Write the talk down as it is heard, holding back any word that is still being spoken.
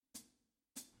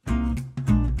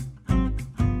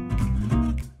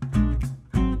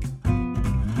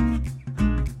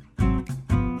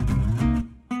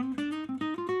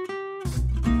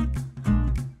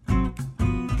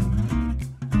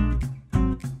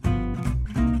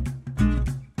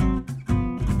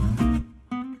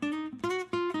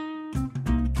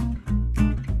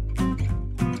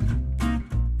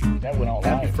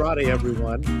Friday,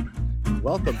 everyone.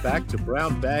 Welcome back to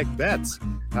Brown Bag Bets,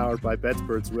 powered by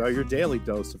BetsBirds. We are your daily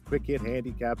dose of quick hit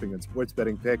handicapping and sports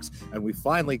betting picks, and we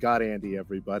finally got Andy,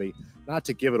 everybody. Not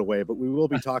to give it away, but we will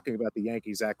be talking about the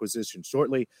Yankees acquisition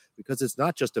shortly because it's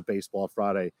not just a baseball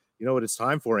Friday. You know what it's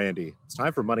time for, Andy? It's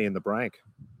time for Money in the Bank.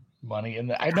 Money in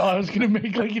the. I know I was going to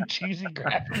make like a cheesy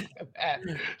graphic of that,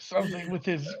 something with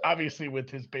his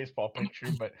baseball picture,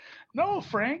 but no,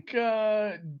 Frank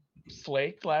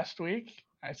flaked last week.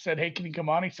 I said, "Hey, can you come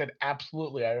on?" He said,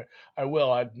 "Absolutely, I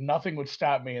will. Nothing would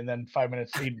stop me." And then 5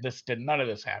 minutes, none of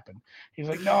this happened. He's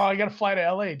like, "No, I got to fly to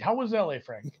L.A." How was L.A.,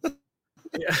 Frank?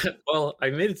 Yeah, well, I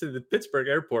made it to the Pittsburgh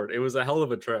airport. It was a hell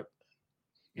of a trip.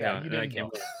 Yeah, you didn't know.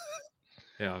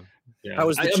 Yeah. How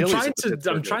was the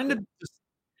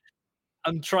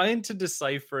I'm trying to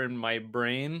decipher in my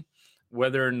brain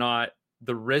whether or not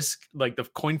the risk, like the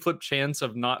coin flip chance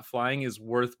of not flying, is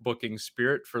worth booking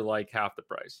Spirit for like half the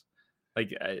price.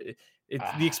 Like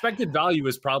the expected value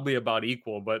is probably about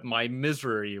equal, but my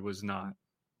misery was not.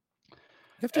 You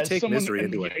have to take misery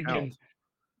into account.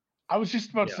 I was just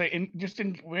about to say,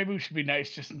 maybe we should be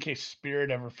nice just in case Spirit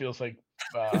ever feels like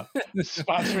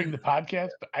sponsoring the podcast.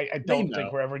 But I don't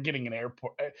think we're ever getting an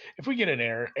airport. If we get an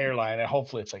airline,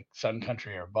 hopefully it's like Sun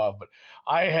Country or above. But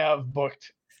I have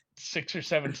booked 6 or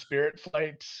 7 Spirit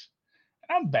flights.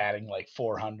 I'm batting like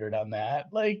 400 on that.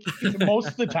 Like most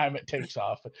of the time it takes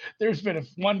off. There's been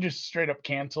one just straight up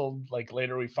canceled. Like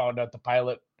later we found out the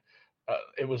pilot,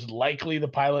 it was likely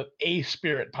a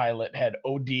Spirit pilot had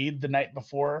OD'd the night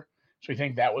before. So we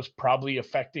think that was probably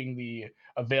affecting the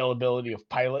availability of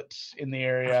pilots in the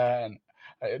area. And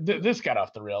this got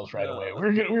off the rails right away.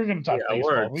 We're gonna talk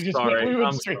baseball. We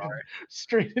went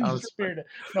straight into Spirit.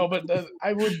 No, but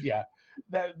I would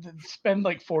that spend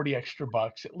like $40 extra,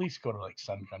 at least go to like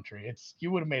Sun Country. You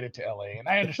would have made it to LA, and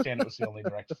I understand it was the only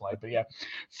direct flight, but yeah,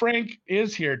 Frank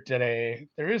is here today.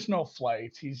 There is no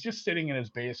flight. He's just sitting in his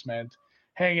basement,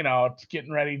 hanging out,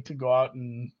 getting ready to go out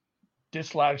and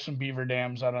dislodge some beaver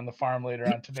dams out on the farm later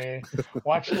on today.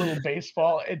 Watch a little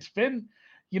baseball. It's been,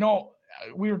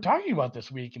 we were talking about this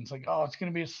week, and it's like, oh, it's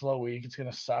going to be a slow week. It's going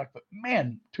to suck. But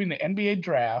man, between the NBA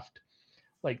draft,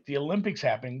 like the Olympics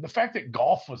happening, the fact that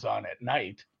golf was on at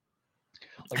night,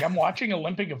 like I'm watching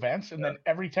Olympic events, and then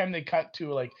every time they cut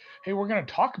to like, hey, we're going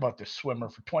to talk about this swimmer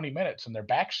for 20 minutes and their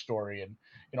backstory, and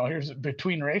here's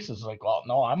between races. Like, well,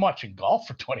 no, I'm watching golf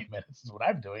for 20 minutes is what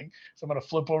I'm doing. So I'm going to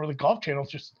flip over the Golf Channel.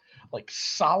 It's just like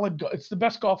solid. It's the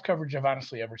best golf coverage I've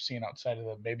honestly ever seen outside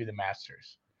of maybe the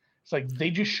Masters. It's like they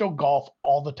just show golf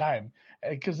all the time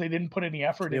because they didn't put any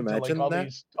effort into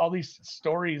like all these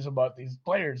stories about these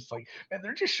players. It's like, man,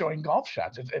 they're just showing golf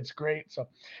shots. It's great. So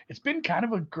it's been kind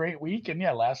of a great week. And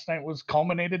yeah, last night was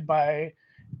culminated by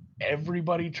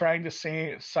everybody trying to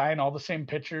sign all the same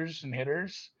pitchers and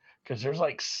hitters because there's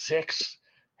like 6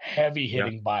 heavy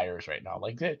hitting buyers right now.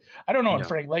 Like that, I don't know,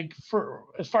 Frank, like for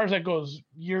as far as that goes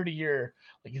year to year,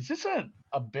 like is this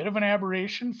a bit of an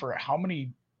aberration for how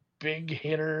many big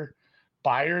hitter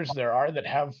buyers there are that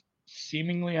have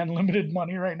seemingly unlimited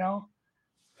money right now?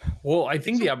 Well, I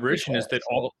think the aberration is that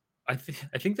I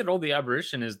think that all the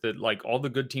aberration is that like all the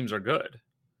good teams are good,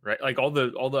 right? Like all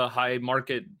the high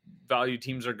market value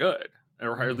teams are good,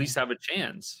 or at least have a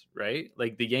chance, right?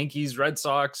 Like the Yankees, Red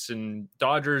Sox, and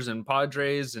Dodgers, and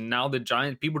Padres, and now the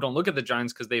Giants. People don't look at the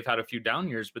Giants because they've had a few down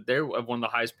years, but they're one of the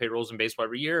highest payrolls in baseball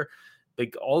every year.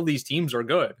 Like all these teams are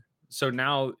good. So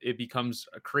now it becomes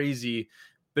a crazy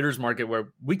bidders market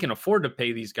where we can afford to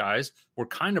pay these guys. We're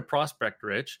kind of prospect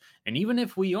rich. And even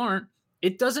if we aren't,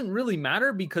 it doesn't really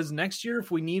matter because next year,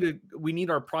 if we need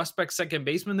our prospect second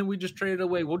baseman that we just traded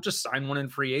away, we'll just sign one in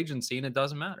free agency and it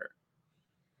doesn't matter.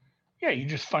 Yeah, you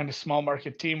just find a small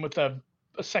market team with a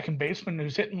second baseman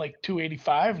who's hitting like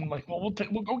 285 and like, well, we'll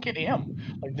go get him.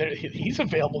 Like he's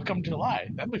available come July.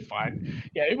 That'd be fine.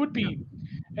 Yeah, it would be.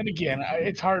 And again,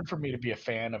 it's hard for me to be a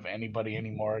fan of anybody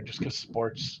anymore just because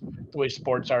the way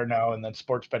sports are now, and then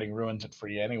sports betting ruins it for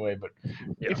you anyway. But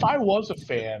if I was a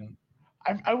fan,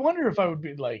 I wonder if I would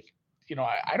be like,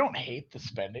 I don't hate the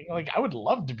spending. Like I would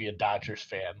love to be a Dodgers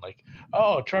fan. Like,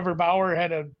 oh, Trevor Bauer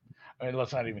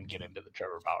let's not even get into the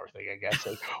Trevor Bauer thing, I guess.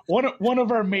 Like one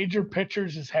of our major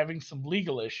pitchers is having some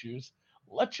legal issues.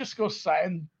 Let's just go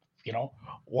sign,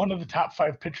 one of the top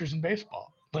 5 pitchers in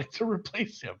baseball, like to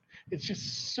replace him. It's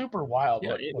just super wild.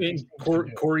 Yeah,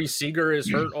 Corey Seager is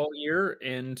hurt all year,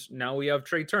 and now we have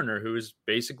Trey Turner, who is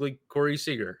basically Corey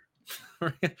Seager.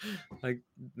 Like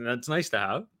that's nice to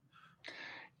have.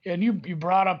 And you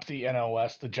brought up the NL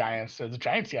West, the Giants. The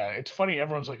Giants, yeah, it's funny.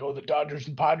 Everyone's like, "Oh, the Dodgers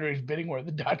and Padres bidding war."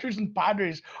 The Dodgers and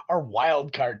Padres are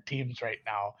wild card teams right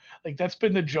now. Like that's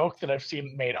been the joke that I've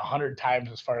seen made 100 times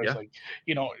as far as like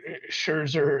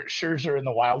Scherzer in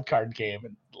the wild card game,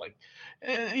 and like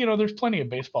there's plenty of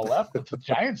baseball left, but the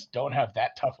Giants don't have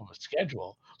that tough of a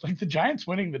schedule. Like the Giants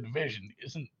winning the division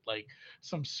isn't like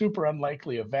some super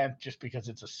unlikely event just because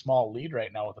it's a small lead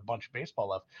right now with a bunch of baseball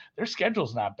left. Their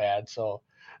schedule's not bad, so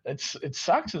it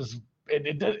sucks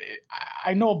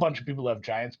I know a bunch of people have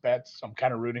Giants bets, so I'm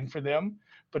kind of rooting for them,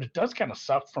 but it does kind of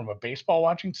suck from a baseball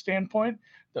watching standpoint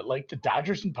that like the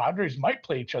Dodgers and Padres might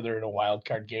play each other in a wild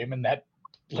card game, and that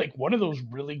like one of those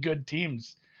really good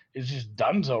teams is just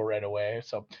donezo right away.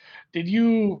 So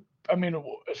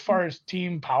as far as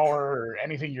team power or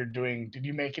anything you're doing, did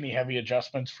you make any heavy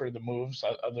adjustments for the moves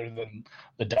other than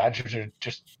the Dodgers are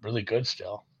just really good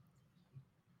still?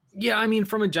 Yeah, I mean,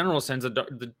 from a general sense,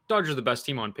 the Dodgers are the best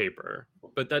team on paper,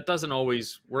 but that doesn't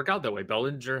always work out that way.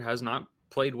 Bellinger has not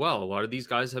played well. A lot of these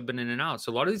guys have been in and out.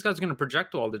 So a lot of these guys are going to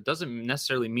project well. That doesn't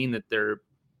necessarily mean that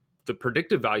the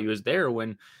predictive value is there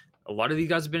when a lot of these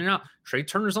guys have been in and out. Trey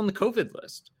Turner's on the COVID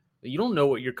list. You don't know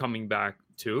what you're coming back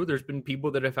to. There's been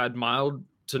people that have had mild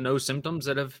to no symptoms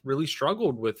that have really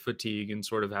struggled with fatigue and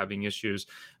sort of having issues.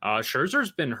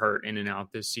 Scherzer's been hurt in and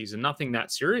out this season. Nothing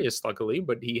that serious, luckily,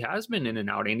 but he has been in and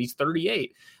out, and he's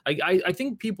 38. I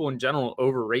think people in general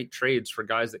overrate trades for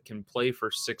guys that can play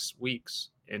for 6 weeks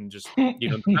and just,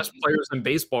 the best players in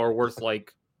baseball are worth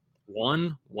like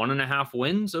 1.5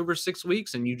 wins over 6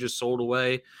 weeks, and you just sold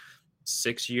away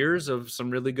 6 years of some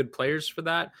really good players for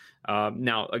that.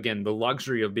 Now, again, the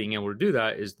luxury of being able to do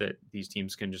that is that these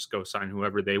teams can just go sign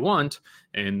whoever they want.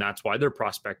 And that's why they're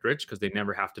prospect rich, because they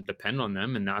never have to depend on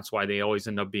them. And that's why they always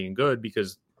end up being good,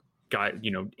 because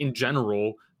in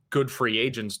general, good free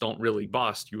agents don't really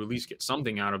bust. You at least get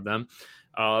something out of them.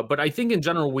 But I think in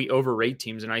general, we overrate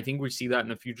teams. And I think we see that in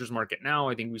the futures market now.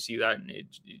 I think we see that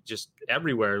just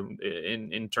everywhere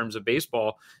in terms of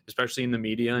baseball, especially in the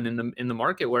media and in the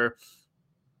market, where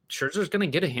Scherzer's going to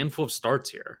get a handful of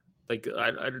starts here. Like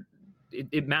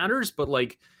it matters, but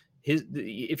like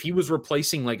if he was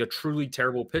replacing like a truly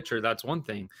terrible pitcher, that's one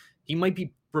thing. He might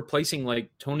be replacing like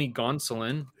Tony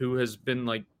Gonsolin, who has been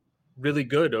like really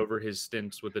good over his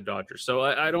stints with the Dodgers. So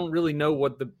I don't really know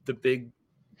what the big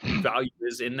value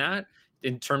is in that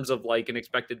in terms of like an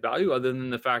expected value, other than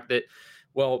the fact that,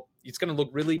 well, it's going to look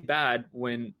really bad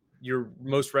when your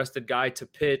most rested guy to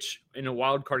pitch in a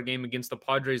wild card game against the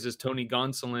Padres is Tony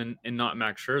Gonsolin and not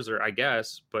Max Scherzer, I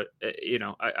guess. But,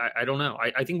 I don't know.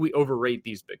 I think we overrate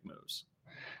these big moves.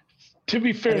 To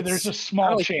be fair, there's a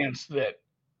small chance that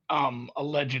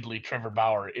allegedly Trevor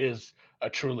Bauer is a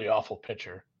truly awful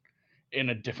pitcher in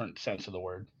a different sense of the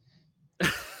word.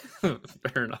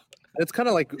 Fair enough. It's kind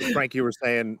of like, Frank, you were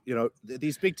saying,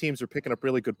 these big teams are picking up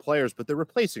really good players, but they're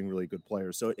replacing really good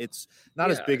players. So it's not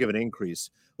as big of an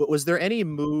increase. But was there any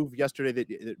move yesterday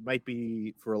that might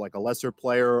be for like a lesser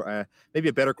player? Maybe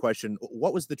a better question.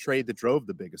 What was the trade that drove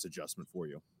the biggest adjustment for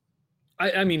you?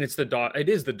 I mean, it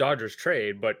is the Dodgers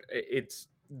trade, but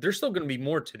there's still going to be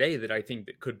more today that I think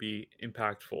that could be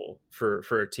impactful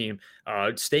for a team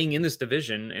staying in this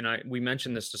division. And we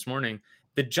mentioned this morning.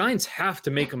 The Giants have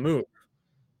to make a move.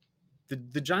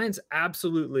 The Giants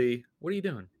absolutely. What are you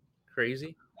doing?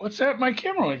 Crazy? What's that? My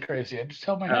camera went crazy. I just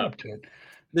held my head up to it.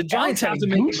 The Giants have to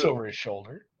make a move over his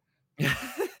shoulder.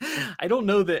 I don't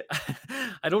know that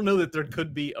there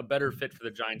could be a better fit for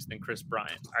the Giants than Chris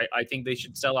Bryant. I think they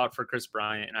should sell out for Chris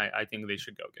Bryant, and I think they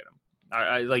should go get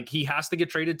him. He has to get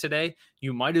traded today.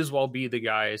 You might as well be the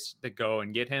guys that go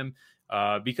and get him.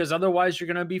 Because otherwise you're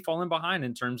going to be falling behind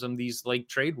in terms of these like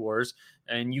trade wars,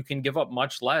 and you can give up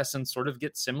much less and sort of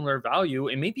get similar value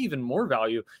and maybe even more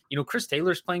value. Chris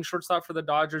Taylor's playing shortstop for the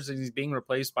Dodgers, and he's being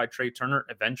replaced by Trey Turner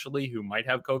eventually, who might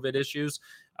have COVID issues.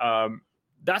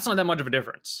 That's not that much of a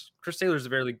difference. Chris Taylor's a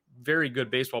very, very good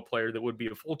baseball player that would be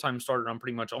a full-time starter on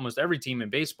pretty much almost every team in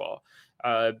baseball.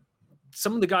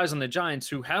 Some of the guys on the Giants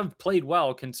who have played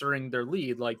well considering their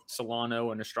lead, like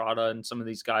Solano and Estrada and some of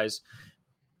these guys,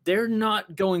 they're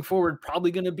not going forward probably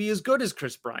going to be as good as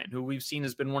Chris Bryant, who we've seen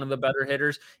has been one of the better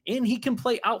hitters, and he can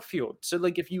play outfield. So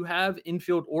like if you have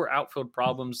infield or outfield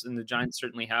problems, and the Giants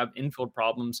certainly have infield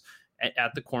problems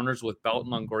at the corners with Belt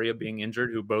and Longoria being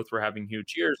injured, who both were having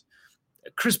huge years,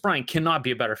 Chris Bryant cannot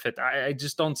be a better fit. I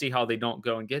just don't see how they don't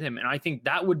go and get him. And I think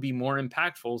that would be more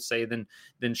impactful, say, than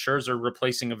Scherzer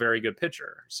replacing a very good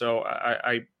pitcher. So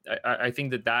I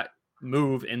think that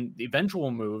move and the eventual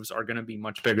moves are going to be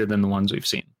much bigger than the ones we've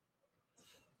seen.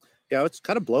 Yeah, it's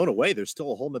kind of blown away. There's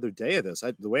still a whole nother day of this.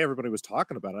 The way everybody was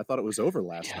talking about it, I thought it was over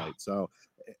last night. So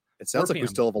It sounds like we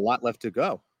still have a lot left to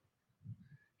go.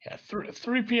 Yeah,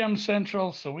 3 p.m.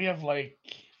 Central, so we have like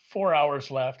 4 hours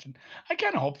left, and I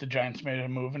kind of hope the Giants made a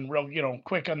move. And real,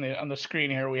 quick on the screen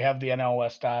here, we have the NL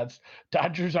West odds.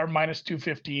 Dodgers are minus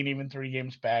 215, even 3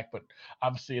 games back, but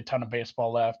obviously a ton of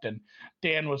baseball left. And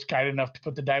Dan was kind enough to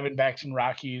put the Diamondbacks and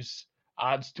Rockies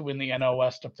odds to win the NL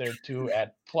West up there too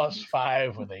at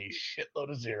 +5 with a shitload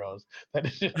of zeros. That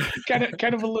is kind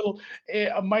of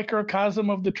a microcosm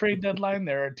of the trade deadline.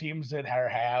 There are teams that are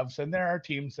haves and there are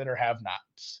teams that are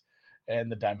have-nots,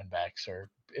 and the Diamondbacks are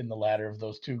in the latter of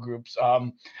those two groups.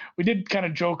 We did kind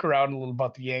of joke around a little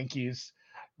about the Yankees.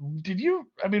 What did you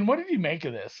make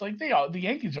of this? Like the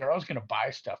Yankees are always going to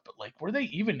buy stuff, but like, were they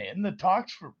even in the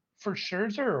talks for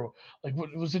Scherzer, or like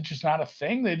was it just not a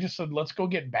thing? They just said, let's go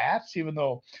get bats, even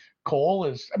though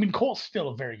Cole's still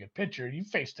a very good pitcher. You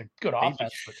faced a good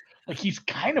offense, but like he's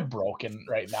kind of broken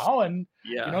right now. And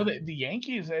the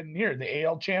Yankees, and here the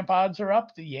AL champ odds are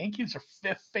up. The Yankees are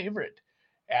 5th favorite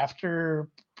after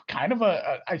kind of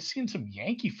I've seen some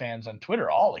Yankee fans on Twitter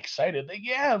all excited. Like,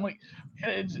 yeah, I'm like,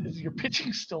 your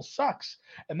pitching still sucks.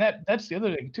 And that's the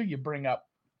other thing too you bring up.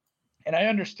 And I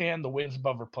understand the wins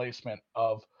above replacement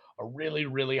of a really,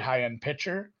 really high-end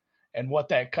pitcher and what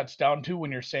that cuts down to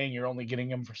when you're saying you're only getting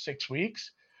him for 6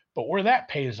 weeks. But where that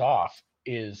pays off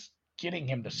is getting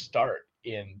him to start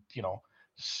in,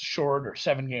 short or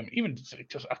 7-game, even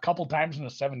just a couple times in a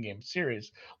 7-game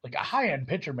series. Like a high-end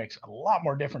pitcher makes a lot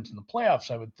more difference in the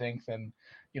playoffs, I would think, than,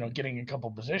 getting a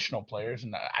couple positional players.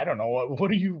 And I don't know,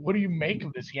 what do you make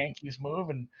of this Yankees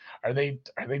move? And are they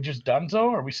just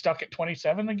donezo? Are we stuck at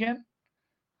 27 again?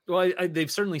 Well, they've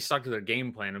certainly stuck to their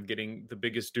game plan of getting the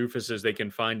biggest doofuses they can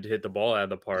find to hit the ball out of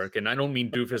the park. And I don't mean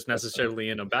doofus necessarily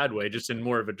in a bad way, just in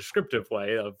more of a descriptive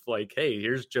way of like, hey,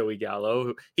 here's Joey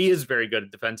Gallo. He is very good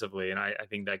defensively, and I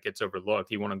think that gets overlooked.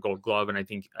 He won a Gold Glove, and I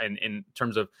think in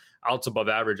terms of outs above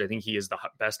average, I think he is the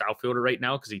best outfielder right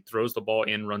now because he throws the ball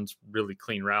and runs really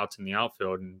clean routes in the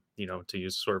outfield. And, to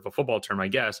use sort of a football term, I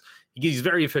guess, he's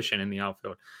very efficient in the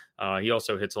outfield. He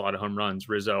also hits a lot of home runs.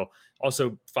 Rizzo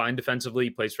also fine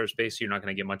defensively, plays first base, so you're not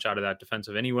going to get much out of that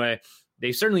defensive anyway.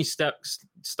 They certainly stuck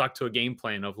to a game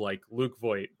plan of like Luke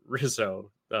Voit,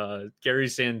 Rizzo, Gary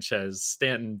Sanchez,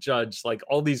 Stanton, Judge, like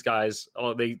all these guys.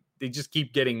 They just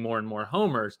keep getting more and more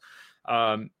homers.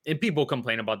 And people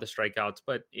complain about the strikeouts,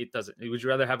 but it doesn't. Would you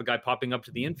rather have a guy popping up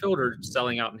to the infield or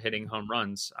selling out and hitting home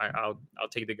runs? I'll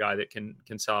take the guy that can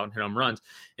sell out and hit home runs.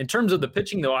 In terms of the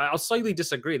pitching, though, I'll slightly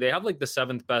disagree. They have like the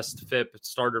 7th best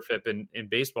starter FIP in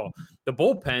baseball. The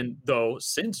bullpen, though,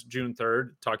 since June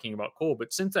 3rd, talking about Cole,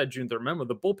 but since that June 3rd, remember,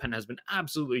 the bullpen has been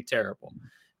absolutely terrible.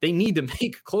 They need to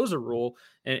make a closer rule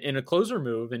and a closer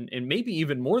move, and maybe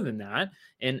even more than that.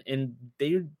 And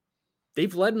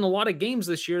they've led in a lot of games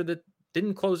this year that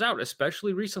didn't close out,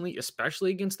 especially recently,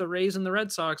 especially against the Rays and the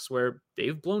Red Sox, where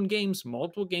they've blown games,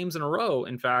 multiple games in a row.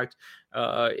 In fact,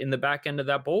 in the back end of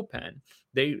that bullpen,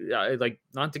 they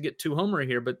not to get too homery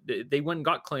here, but they went and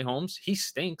got Clay Holmes. He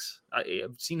stinks.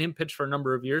 I've seen him pitch for a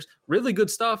number of years. Really good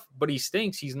stuff, but he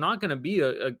stinks. He's not going to be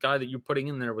a guy that you're putting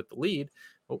in there with the lead.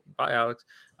 Oh, bye, Alex.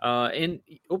 Hello,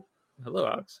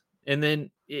 Alex. And then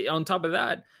on top of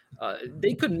that,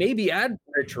 they could maybe add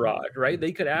Rich Rod, right?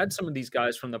 They could add some of these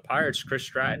guys from the Pirates, Chris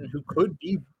Stratton, who could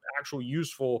be actual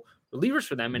useful relievers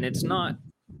for them. And it's not,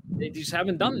 they just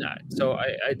haven't done that. So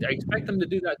I expect them to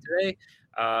do that today.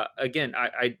 Again,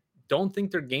 I don't think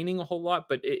they're gaining a whole lot,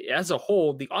 but as a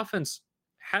whole, the offense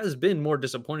has been more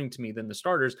disappointing to me than the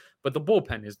starters, but the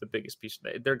bullpen is the biggest piece.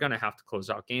 They're going to have to close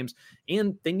out games,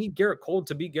 and they need Garrett Cole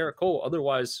to be Garrett Cole.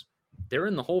 Otherwise, they're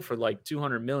in the hole for like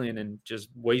 $200 million and just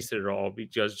wasted it all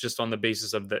because just on the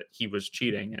basis of that he was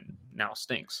cheating and now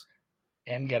stinks.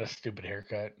 And got a stupid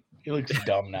haircut. He looks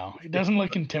dumb now. He doesn't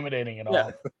look intimidating at all.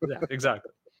 Yeah,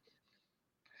 exactly.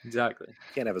 Exactly.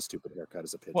 Can't have a stupid haircut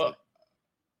as a pitcher. Well,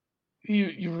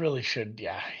 you really should.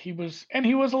 Yeah, he was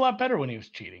a lot better when he was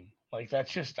cheating. Like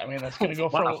that's just, that's gonna go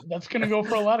for that's gonna go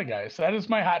for a lot of guys. That is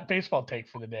my hot baseball take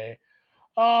for the day.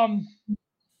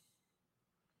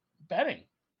 Betting.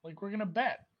 Like we're gonna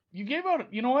bet. You gave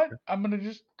out. You know what? I'm gonna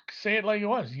just say it like it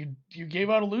was. You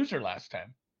gave out a loser last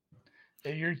time.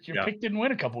 Your pick didn't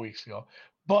win a couple weeks ago.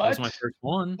 But that was my first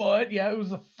one. But yeah, it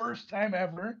was the first time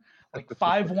ever. Like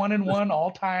 5-1-1 all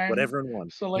time. Whatever and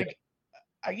one. So like,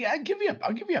 I'll give you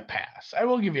a pass. I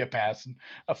will give you a pass.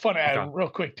 And real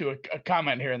quick too, a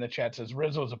comment here in the chat says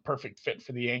Rizzo is a perfect fit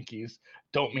for the Yankees.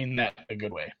 Don't mean that in a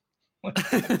good way.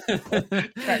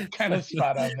 kind of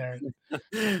spot on there.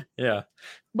 Yeah.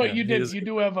 But you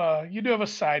do have a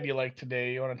side you like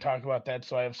today. You want to talk about that?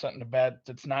 So I have something to bet.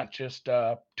 It's not just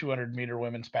 200-meter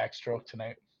women's backstroke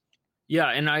tonight. Yeah,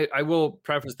 and I will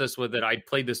preface this with that I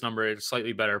played this number at a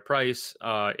slightly better price.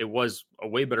 It was a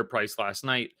way better price last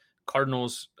night.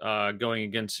 Cardinals going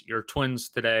against your Twins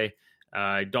today.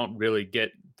 I don't really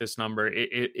get this number.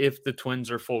 If the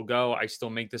Twins are full go, I still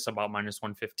make this about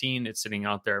 -115. It's sitting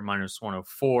out there at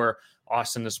 -104.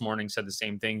 Austin this morning said the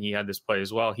same thing. He had this play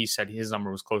as well. He said his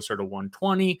number was closer to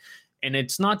 120. And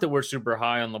it's not that we're super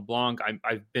high on LeBlanc.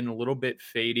 I've been a little bit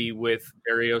fadey with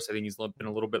Berrios. I think he's been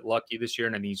a little bit lucky this year,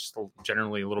 and I think he's still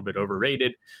generally a little bit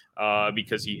overrated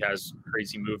because he has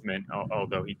crazy movement,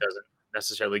 although he doesn't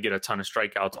necessarily get a ton of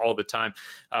strikeouts all the time.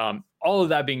 All of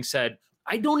that being said,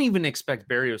 I don't even expect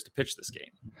Berrios to pitch this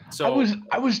game. So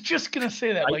I was just gonna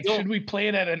say that. Like, should we play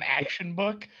it at an action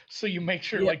book so you make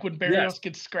sure, like, when Berrios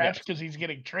gets scratched because he's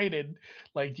getting traded,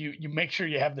 like you make sure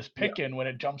you have this pick in when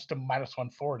it jumps to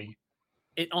 -140.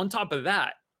 On top of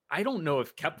that, I don't know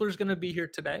if Kepler's going to be here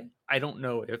today. I don't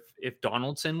know if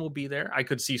Donaldson will be there. I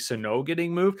could see Sano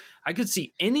getting moved. I could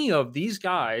see any of these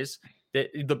guys. That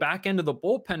the back end of the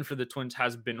bullpen for the Twins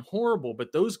has been horrible,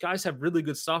 but those guys have really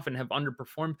good stuff and have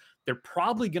underperformed. They're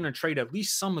probably going to trade at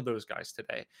least some of those guys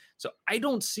today. So I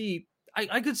don't see,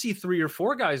 I could see 3 or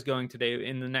 4 guys going today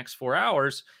in the next 4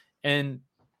 hours. And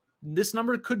this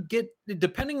number could get,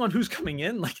 depending on who's coming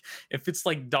in, like if it's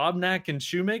like Dobnak and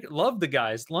Shoemaker, love the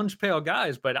guys, lunch pail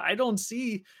guys, but I don't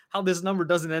see how this number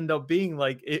doesn't end up being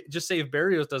like, just say if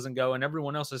Berrios doesn't go and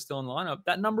everyone else is still in the lineup,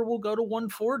 that number will go to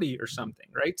 140 or something,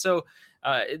 right? So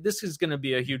this is going to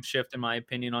be a huge shift in my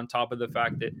opinion, on top of the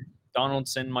fact that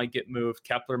Donaldson might get moved,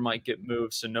 Kepler might get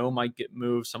moved, Sano might get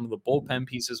moved, some of the bullpen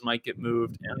pieces might get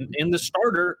moved, and in the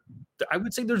starter, I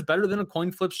would say there's better than a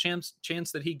coin flip chance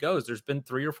that he goes. There's been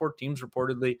 3 or 4 teams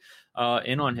reportedly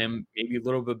in on him, maybe a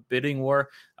little bit bidding war.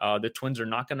 The Twins are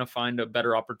not going to find a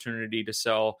better opportunity to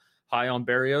sell high on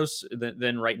Berrios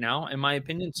than right now, in my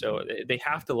opinion. So they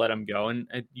have to let him go.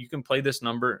 And you can play this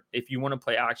number. If you want to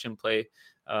play action play,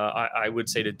 I would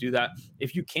say to do that.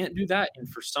 If you can't do that, and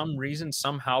for some reason,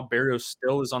 somehow Berrios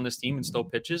still is on this team and still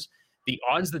pitches, the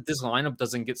odds that this lineup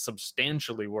doesn't get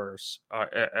substantially worse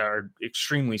are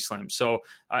extremely slim. So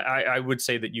I would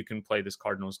say that you can play this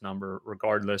Cardinals number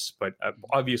regardless. But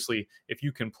obviously, if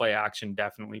you can play action,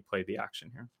 definitely play the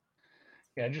action here.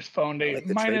 Yeah, I just found a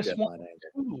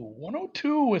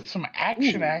 -102 with some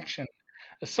action.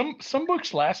 Some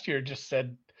books last year just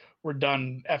said we're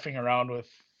done effing around with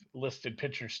listed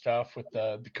pitcher stuff with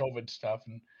the COVID stuff,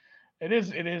 and it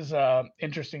is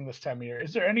interesting this time of year.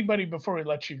 Is there anybody, before we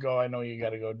let you go, I know you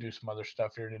got to go do some other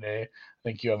stuff here today. I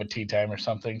think you have a tea time or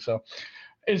something. So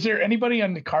is there anybody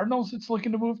on the Cardinals that's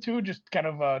looking to move to? Just kind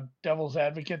of a devil's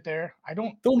advocate there.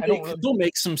 They'll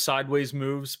make some sideways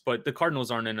moves, but the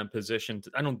Cardinals aren't in a position.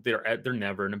 They're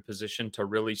never in a position to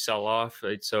really sell off.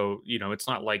 Right? So it's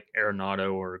not like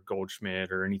Arenado or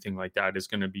Goldschmidt or anything like that is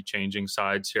going to be changing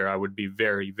sides here. I would be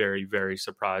very, very, very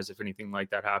surprised if anything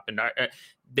like that happened.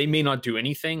 They may not do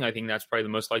anything. I think that's probably the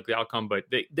most likely outcome, but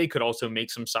they could also make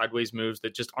some sideways moves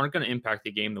that just aren't going to impact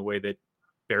the game the way that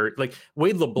like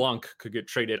Wade LeBlanc could get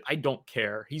traded. I don't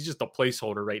care. He's just a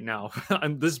placeholder right now.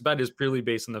 And this bet is purely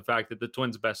based on the fact that the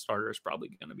Twins' best starter is probably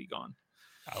going to be gone.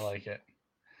 I like it.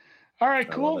 All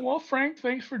right, cool. Well, Frank,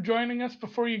 thanks for joining us.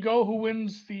 Before you go, who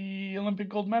wins the Olympic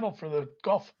gold medal for the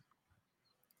golf?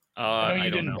 I know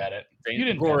you didn't bet it. You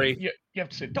didn't. Rory. You have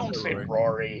to say. Don't say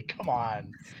Rory. Come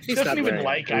on. He doesn't even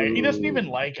like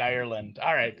Ireland.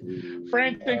 All right,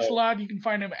 Frank. Thanks a lot. You can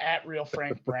find him at Real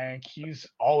Frank Brank. He's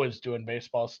always doing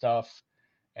baseball stuff,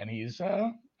 and he's.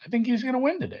 I think he's going to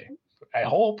win today. I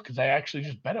hope, because I actually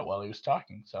just bet it while he was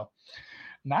talking. So,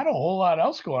 not a whole lot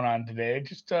else going on today.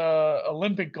 Just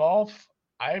Olympic golf.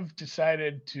 I've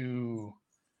decided to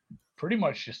pretty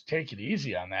much just take it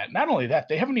easy on that. Not only that,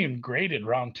 they haven't even graded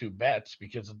round 2 bets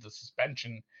because of the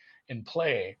suspension in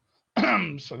play.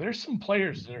 So there's some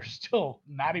players that are still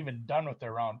not even done with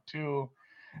their round 2.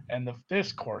 And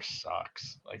this course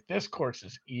sucks. Like, this course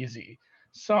is easy.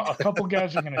 So a couple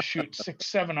guys are going to shoot 6,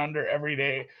 7 under every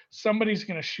day. Somebody's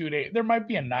going to shoot 8. There might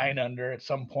be a 9 under at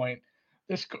some point.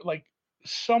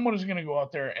 Someone is going to go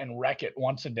out there and wreck it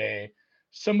once a day.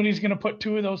 Somebody's going to put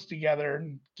 2 of those together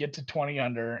and get to 20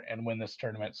 under and win this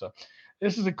tournament. So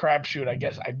this is a crapshoot. I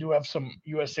guess I do have some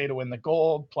USA to win the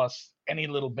gold, plus any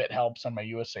little bit helps on my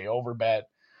USA over bet.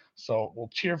 So we'll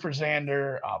cheer for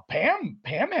Xander. Pam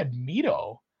had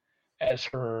Mito as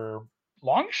her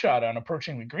long shot on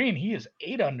approaching the green. He is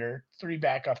 8 under, 3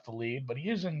 back off the lead, but he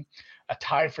is in a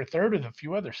tie for third with a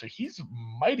few others. So he's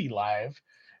mighty live.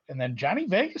 And then Johnny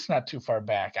Vegas not too far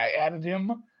back. I added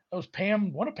him. That was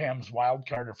one of Pam's wild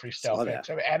card or freestyle picks.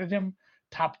 I've added him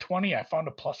top 20. I found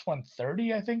a plus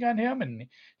 130, I think, on him, and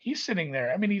he's sitting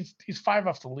there. I mean, he's 5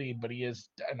 off the lead, but he is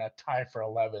in a tie for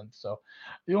 11th. So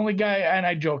the only guy, and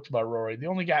I joked about Rory, the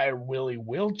only guy I really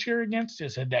will cheer against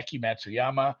is Hideki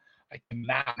Matsuyama. I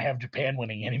cannot have Japan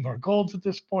winning any more golds at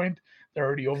this point. They're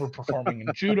already overperforming in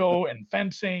judo and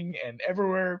fencing and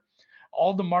everywhere.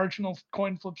 All the marginal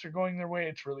coin flips are going their way.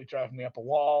 It's really driving me up a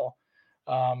wall.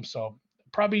 So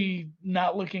probably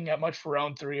not looking at much for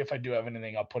round 3. If I do have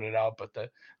anything, I'll put it out. But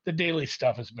the daily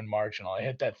stuff has been marginal. I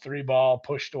hit that 3 ball,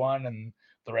 pushed one, and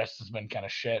the rest has been kind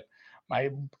of shit. I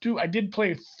did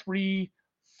play 3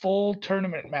 full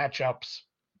tournament matchups.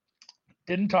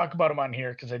 Didn't talk about them on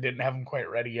here because I didn't have them quite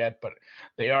ready yet, but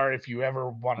they are. If you ever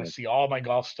want to see all my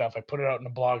golf stuff, I put it out in the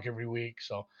blog every week.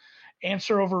 So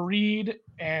Answer over Reed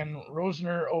and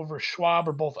Rosner over Schwab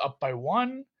are both up by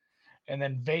 1. And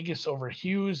then Vegas over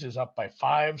Hughes is up by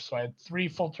 5. So I had 3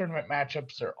 full tournament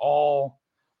matchups. They're all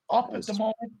up at the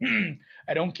moment.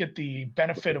 I don't get the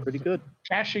benefit of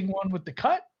cashing one with the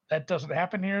cut. That doesn't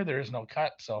happen here. There is no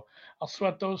cut. So I'll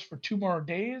sweat those for 2 more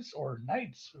days or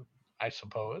nights, I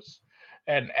suppose.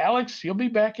 And Alex, you'll be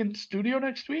back in studio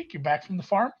next week. You're back from the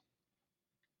farm?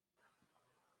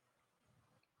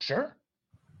 Sure.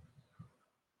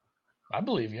 I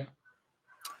believe you.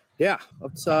 Yeah,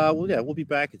 we'll be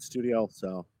back in studio.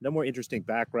 So no more interesting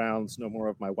backgrounds. No more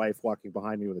of my wife walking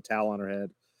behind me with a towel on her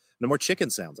head. No more chicken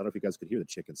sounds. I don't know if you guys could hear the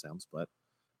chicken sounds, but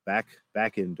back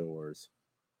indoors.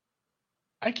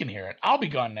 I can hear it. I'll be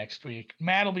gone next week.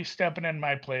 Matt will be stepping in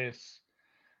my place.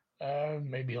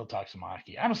 Maybe he'll talk some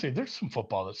hockey. Honestly, there's some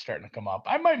football that's starting to come up.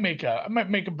 I might make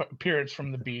an appearance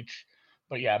from the beach.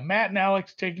 But yeah, Matt and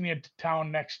Alex taking you to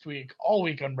town next week, all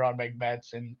week on Brown Bag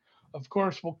Bets. And of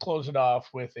course, we'll close it off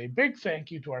with a big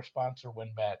thank you to our sponsor,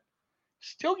 WinBet.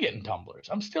 Still getting tumblers.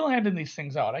 I'm still handing these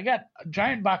things out. I got a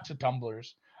giant box of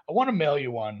tumblers. I want to mail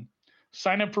you one.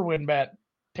 Sign up for WinBet.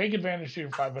 Take advantage of your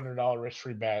 $500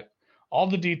 risk-free bet. All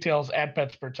the details at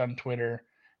BetSperts on Twitter.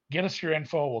 Get us your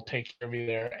info. We'll take care of you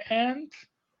there. And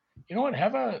you know what?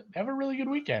 Have a really good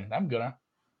weekend. I'm gonna.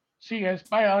 See you guys.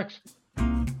 Bye, Alex.